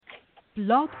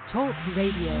Blog Talk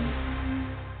Radio.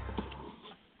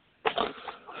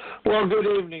 Well, good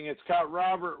evening. It's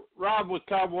Rob with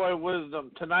Cowboy Wisdom.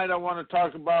 Tonight I want to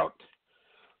talk about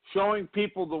showing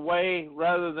people the way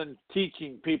rather than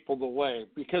teaching people the way.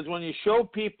 Because when you show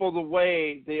people the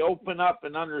way, they open up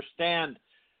and understand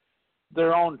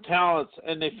their own talents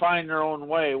and they find their own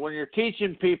way. When you're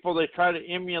teaching people, they try to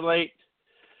emulate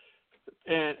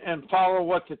and follow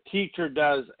what the teacher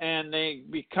does, and they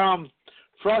become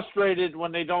frustrated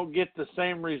when they don't get the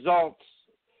same results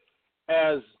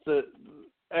as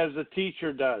the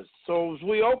teacher does. So as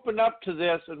we open up to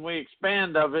this and we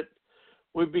expand of it,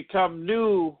 we become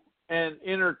new and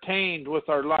entertained with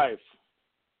our life.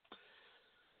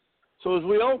 So as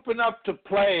we open up to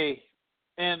play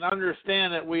and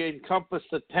understand that we encompass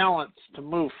the talents to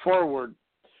move forward,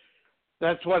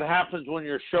 that's what happens when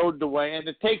you're showed the way. And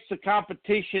it takes the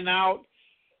competition out,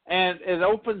 and it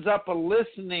opens up a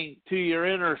listening to your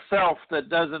inner self that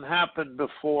doesn't happen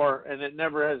before, and it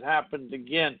never has happened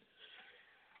again.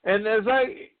 And as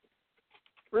I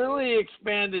really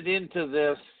expanded into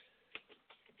this,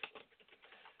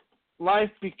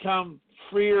 life become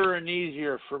freer and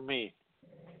easier for me.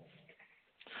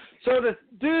 So to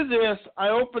do this, I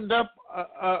opened up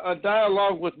a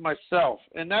dialogue with myself,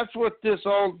 and that's what this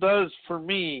all does for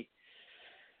me.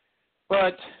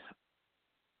 But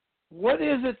what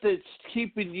is it that's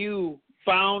keeping you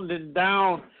bound and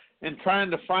down and trying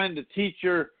to find a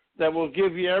teacher that will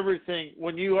give you everything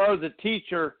when you are the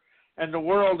teacher and the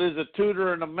world is a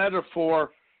tutor and a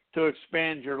metaphor to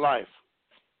expand your life?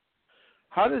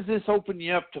 How does this open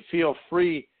you up to feel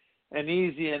free and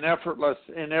easy and effortless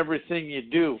in everything you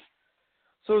do?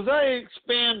 So as I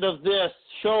expand of this,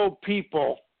 show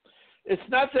people, it's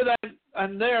not that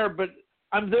I'm there, but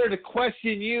I'm there to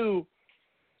question you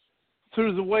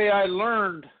through the way I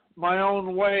learned my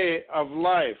own way of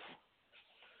life.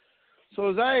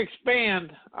 So as I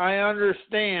expand, I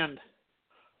understand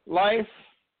life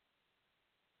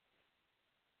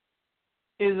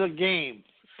is a game,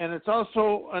 and it's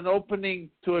also an opening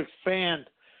to expand.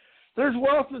 There's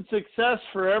wealth and success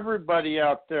for everybody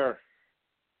out there.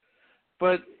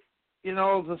 But,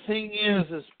 the thing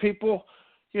is people,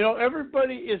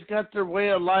 everybody has got their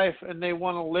way of life and they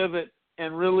want to live it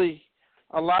and really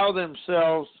allow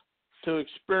themselves to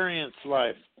experience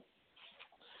life.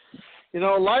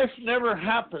 Life never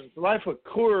happens. Life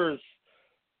occurs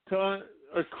for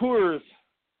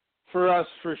us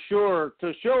for sure,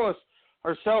 to show us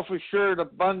our self-assured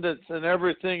abundance and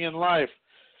everything in life.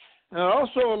 And it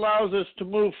also allows us to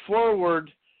move forward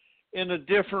in a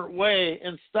different way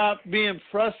and stop being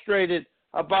frustrated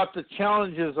about the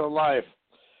challenges of life.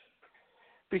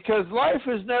 Because life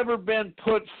has never been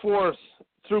put forth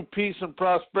through peace and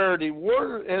prosperity.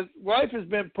 Life has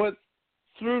been put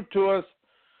through to us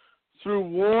through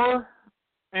war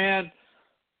and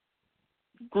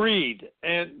greed.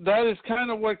 And that is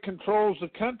kind of what controls the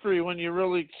country when you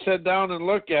really sit down and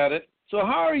look at it. So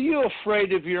how are you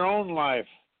afraid of your own life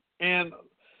and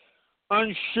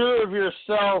unsure of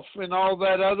yourself and all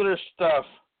that other stuff?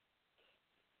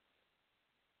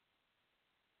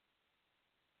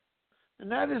 And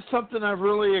that is something I've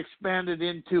really expanded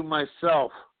into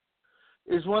myself,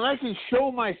 is when I can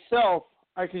show myself,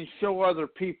 I can show other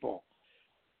people.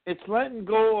 It's letting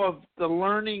go of the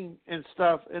learning and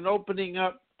stuff and opening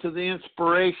up to the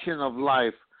inspiration of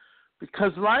life,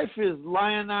 because life is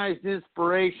lionized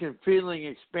inspiration feeling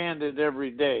expanded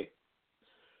every day.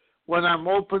 When I'm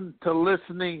open to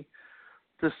listening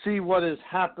to see what is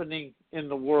happening in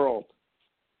the world.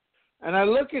 And I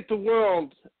look at the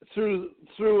world through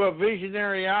a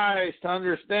visionary eyes to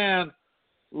understand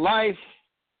life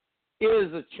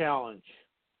is a challenge.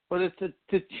 But it's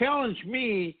to challenge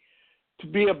me to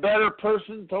be a better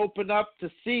person, to open up, to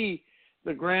see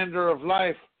the grandeur of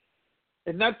life,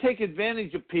 and not take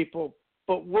advantage of people,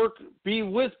 but be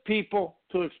with people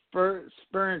to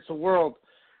experience the world.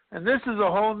 And this is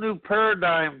a whole new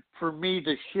paradigm for me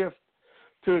to shift,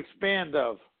 to expand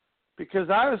of, because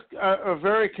I was a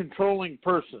very controlling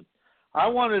person. I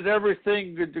wanted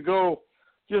everything to go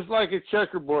just like a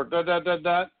checkerboard,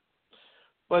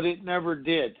 but it never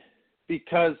did,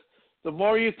 because the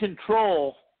more you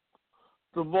control,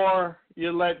 the more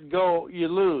you let go, you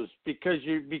lose, because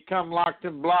you become locked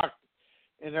and blocked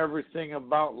in everything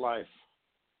about life.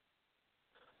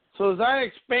 So as I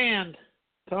expand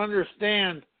to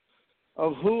understand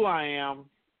of who I am,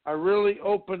 I really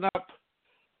open up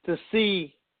to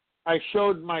see I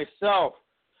showed myself.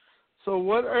 So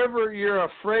whatever you're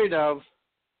afraid of,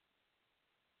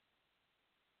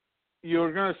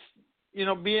 you're going to,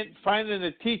 finding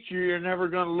a teacher, you're never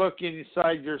going to look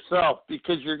inside yourself,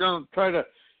 because you're going to try to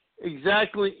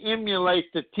exactly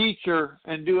emulate the teacher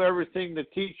and do everything the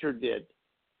teacher did.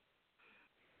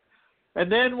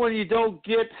 And then when you don't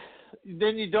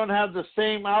have the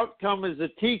same outcome as the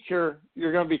teacher,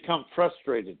 you're going to become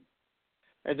frustrated.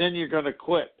 And then you're going to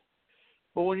quit.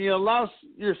 But when you allow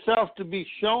yourself to be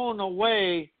shown a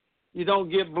way, you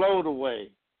don't get blown away.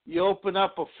 You open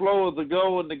up a flow of the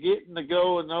go and the getting the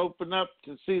go and open up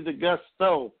to see the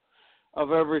gusto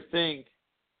of everything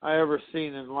I ever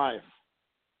seen in life.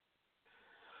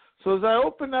 So as I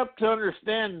open up to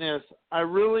understand this, I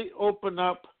really open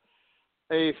up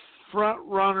a front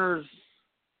runner's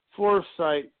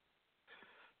foresight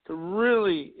to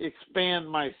really expand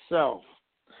myself.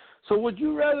 So would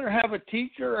you rather have a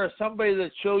teacher or somebody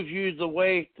that shows you the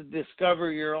way to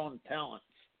discover your own talents?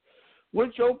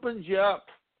 Which opens you up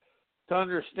to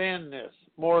understand this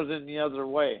more than the other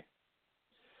way?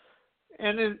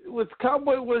 And with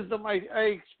Cowboy Wisdom, I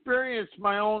experienced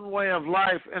my own way of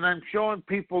life, and I'm showing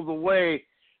people the way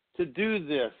to do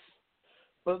this.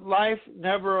 But life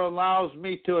never allows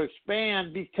me to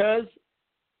expand because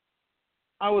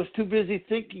I was too busy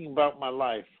thinking about my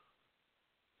life.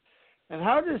 And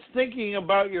how does thinking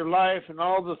about your life and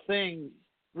all the things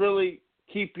really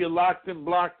keep you locked and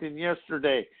blocked in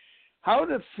yesterday? How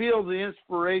to feel the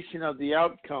inspiration of the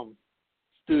outcome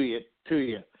to you?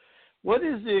 What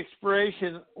is the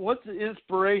inspiration? What's the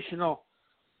inspirational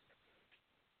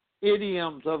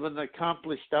idioms of an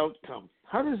accomplished outcome?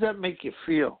 How does that make you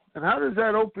feel? And how does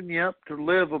that open you up to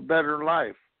live a better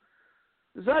life?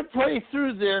 As I play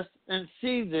through this and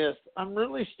see this, I'm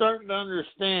really starting to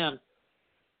understand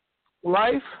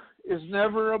life is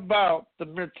never about the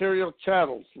material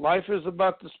chattels. Life is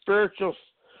about the spiritual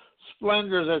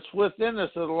splendor that's within us.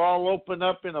 It'll all open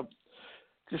up to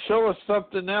show us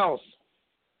something else.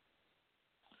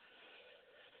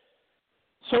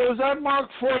 So as I mark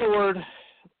forward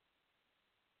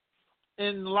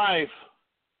in life,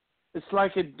 it's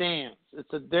like a dance.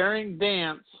 It's a daring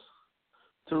dance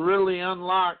to really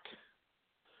unlock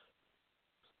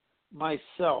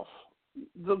myself.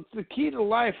 The key to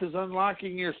life is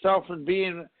unlocking yourself and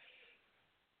being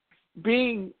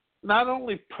not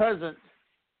only present,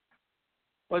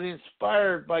 but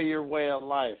inspired by your way of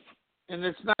life. And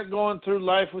it's not going through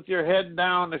life with your head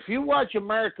down. If you watch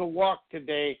America walk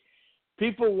today,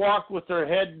 people walk with their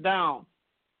head down,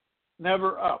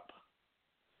 never up.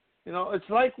 You know, it's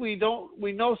like we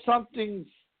know something's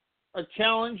a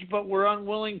challenge, but we're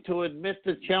unwilling to admit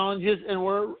the challenges, and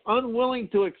we're unwilling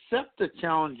to accept the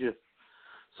challenges.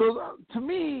 So to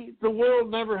me, the world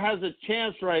never has a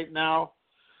chance right now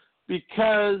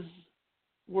because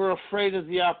we're afraid of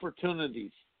the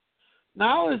opportunities.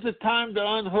 Now is the time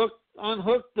to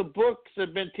unhook the books that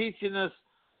have been teaching us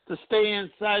to stay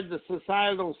inside the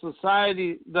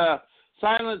society, the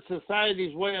silent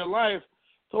society's way of life,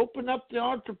 to open up the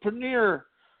entrepreneurship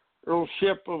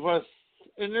of us.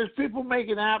 And there's people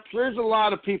making apps. There's a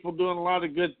lot of people doing a lot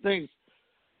of good things.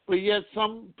 But yet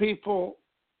some people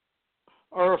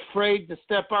are afraid to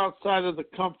step outside of the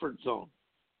comfort zone.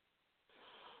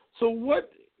 So what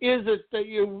is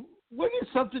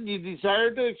something you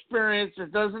desire to experience?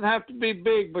 It doesn't have to be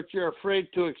big, but you're afraid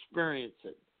to experience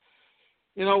it.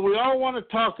 You know, we all want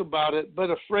to talk about it, but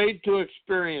afraid to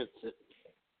experience it.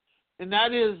 And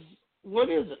that is, what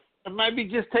is it? It might be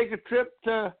just take a trip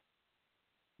to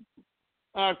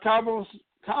Cabo.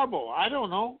 I don't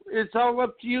know. It's all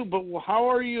up to you, but how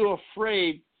are you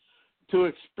afraid to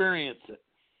experience it?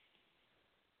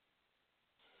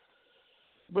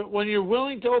 But when you're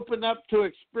willing to open up to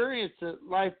experience it,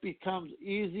 life becomes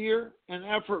easier and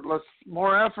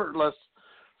more effortless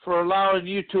for allowing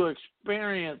you to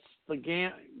experience the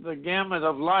gamut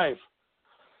of life.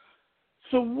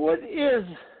 So what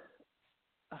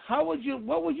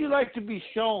would you like to be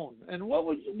shown? And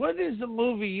what is the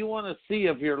movie you want to see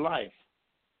of your life?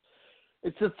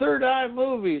 It's a third eye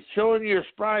movie showing your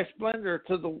spry splendor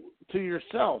to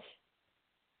yourself.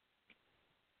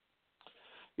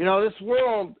 You know, this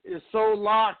world is so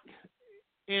locked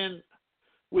in,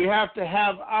 we have to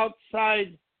have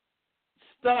outside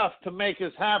stuff to make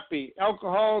us happy.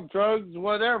 Alcohol, drugs,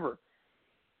 whatever.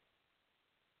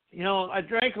 You know, I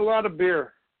drank a lot of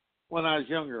beer when I was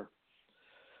younger.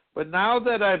 But now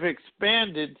that I've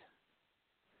expanded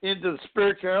into the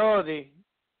spirituality,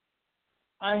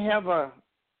 I have a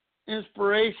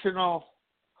inspirational,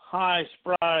 high,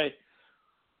 spry,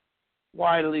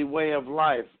 wily way of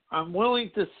life. I'm willing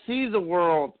to see the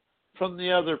world from the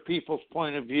other people's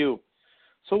point of view.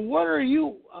 So what are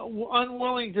you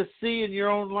unwilling to see in your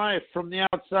own life from the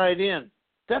outside in?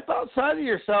 Step outside of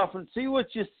yourself and see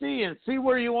what you see and see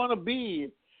where you want to be.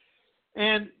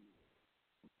 And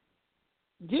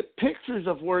get pictures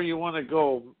of where you want to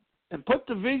go and put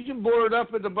the vision board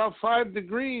up at about 5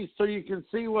 degrees so you can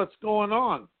see what's going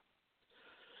on.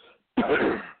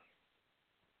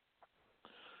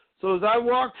 So as I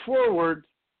walk forward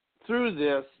through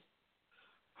this,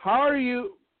 how are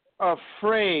you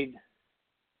afraid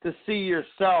to see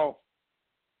yourself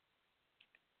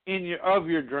of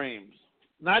your dreams?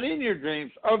 Not in your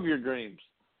dreams, of your dreams.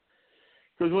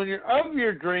 Because when you're of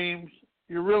your dreams,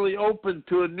 you're really open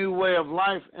to a new way of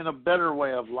life and a better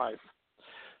way of life.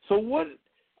 So what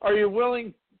are you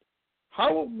willing,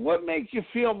 what makes you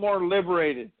feel more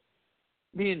liberated?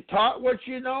 Being taught what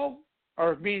you know,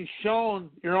 or being shown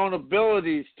your own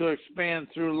abilities to expand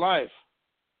through life?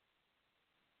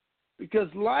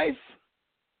 Because life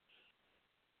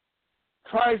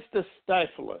tries to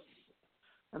stifle us.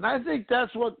 And I think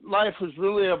that's what life is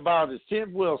really about, is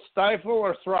it will stifle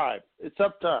or thrive. It's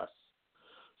up to us.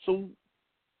 So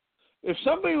if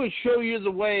somebody would show you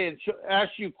the way and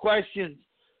ask you questions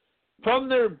from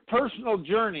their personal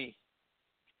journey,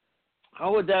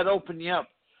 how would that open you up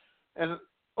and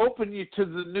open you to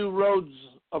the new roads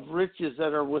of riches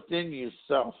that are within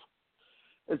yourself?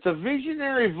 It's a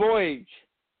visionary voyage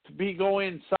to be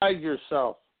going inside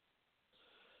yourself.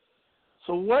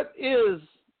 So what is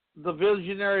the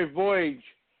visionary voyage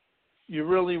you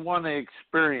really want to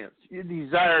experience, you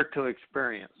desire to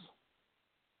experience?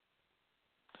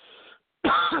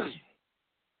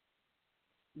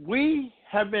 We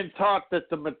have been taught that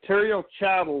the material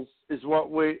chattels is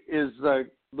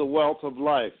the wealth of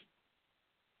life.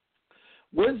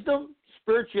 Wisdom,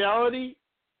 spirituality,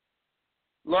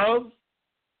 love,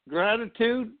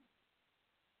 gratitude,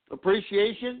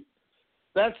 appreciation,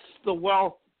 that's the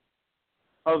wealth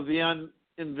of the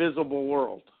invisible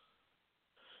world.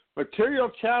 Material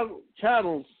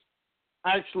chattels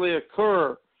actually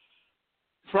occur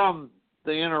from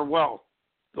the inner wealth,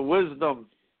 the wisdom,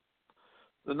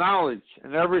 the knowledge,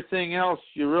 and everything else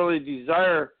you really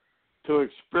desire to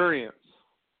experience.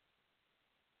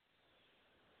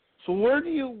 So what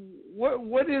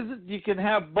is it you can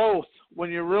have both when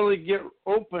you really get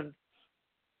open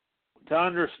to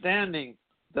understanding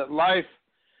that life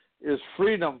is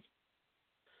freedom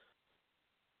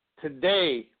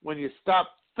today, when you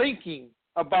stop thinking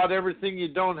about everything you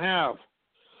don't have?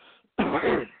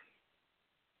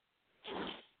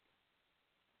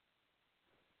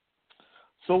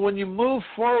 So when you move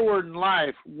forward in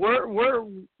life,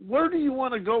 where do you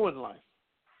want to go in life?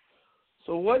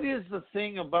 So what is the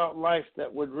thing about life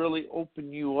that would really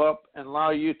open you up and allow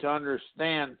you to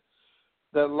understand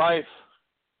that life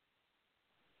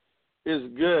is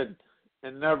good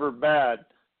and never bad?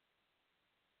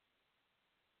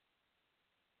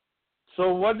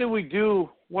 So what do we do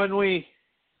when we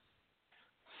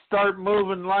start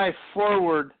moving life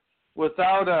forward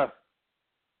without a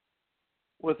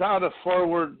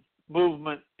forward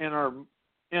movement in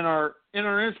our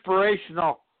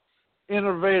inspirational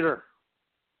innovator?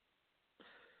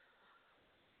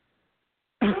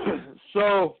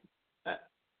 So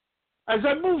as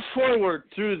I move forward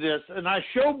through this, and I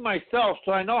showed myself,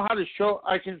 so I know how to show,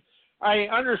 I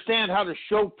understand how to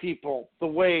show people the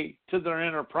way to their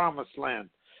inner promised land.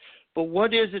 But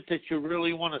what is it that you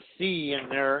really want to see in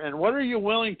there, and what are you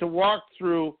willing to walk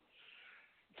through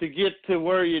to get to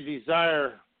where you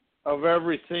desire of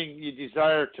everything you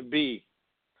desire to be?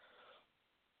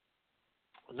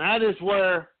 And that is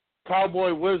where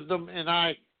Cowboy Wisdom and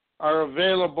I are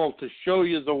available to show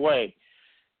you the way.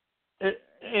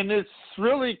 And it's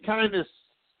really kind of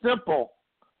simple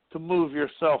to move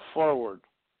yourself forward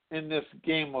in this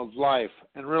game of life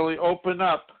and really open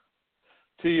up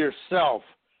to yourself.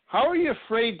 How are you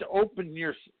afraid to open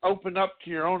up to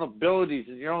your own abilities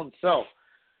and your own self?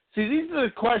 See, these are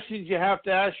the questions you have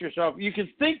to ask yourself. You can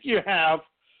think you have,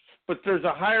 but there's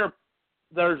a higher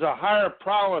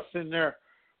prowess in there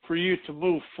for you to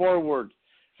move forward.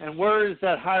 And where is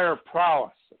that higher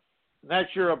prowess? And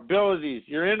that's your abilities,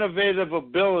 your innovative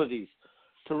abilities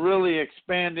to really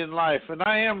expand in life. And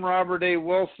I am Robert A.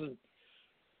 Wilson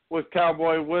with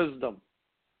Cowboy Wisdom.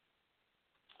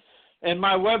 And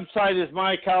my website is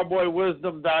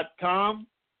mycowboywisdom.com.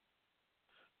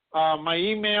 My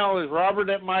email is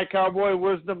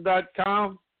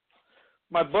robert@mycowboywisdom.com.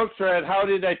 My books are at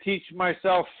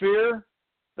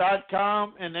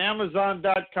howdiditeachmyselffear.com and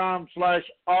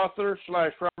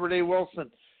amazon.com/author/Robert A.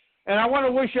 Wilson. And I want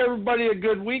to wish everybody a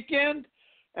good weekend,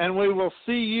 and we will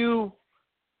see you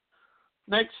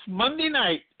next Monday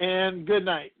night, and good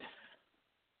night.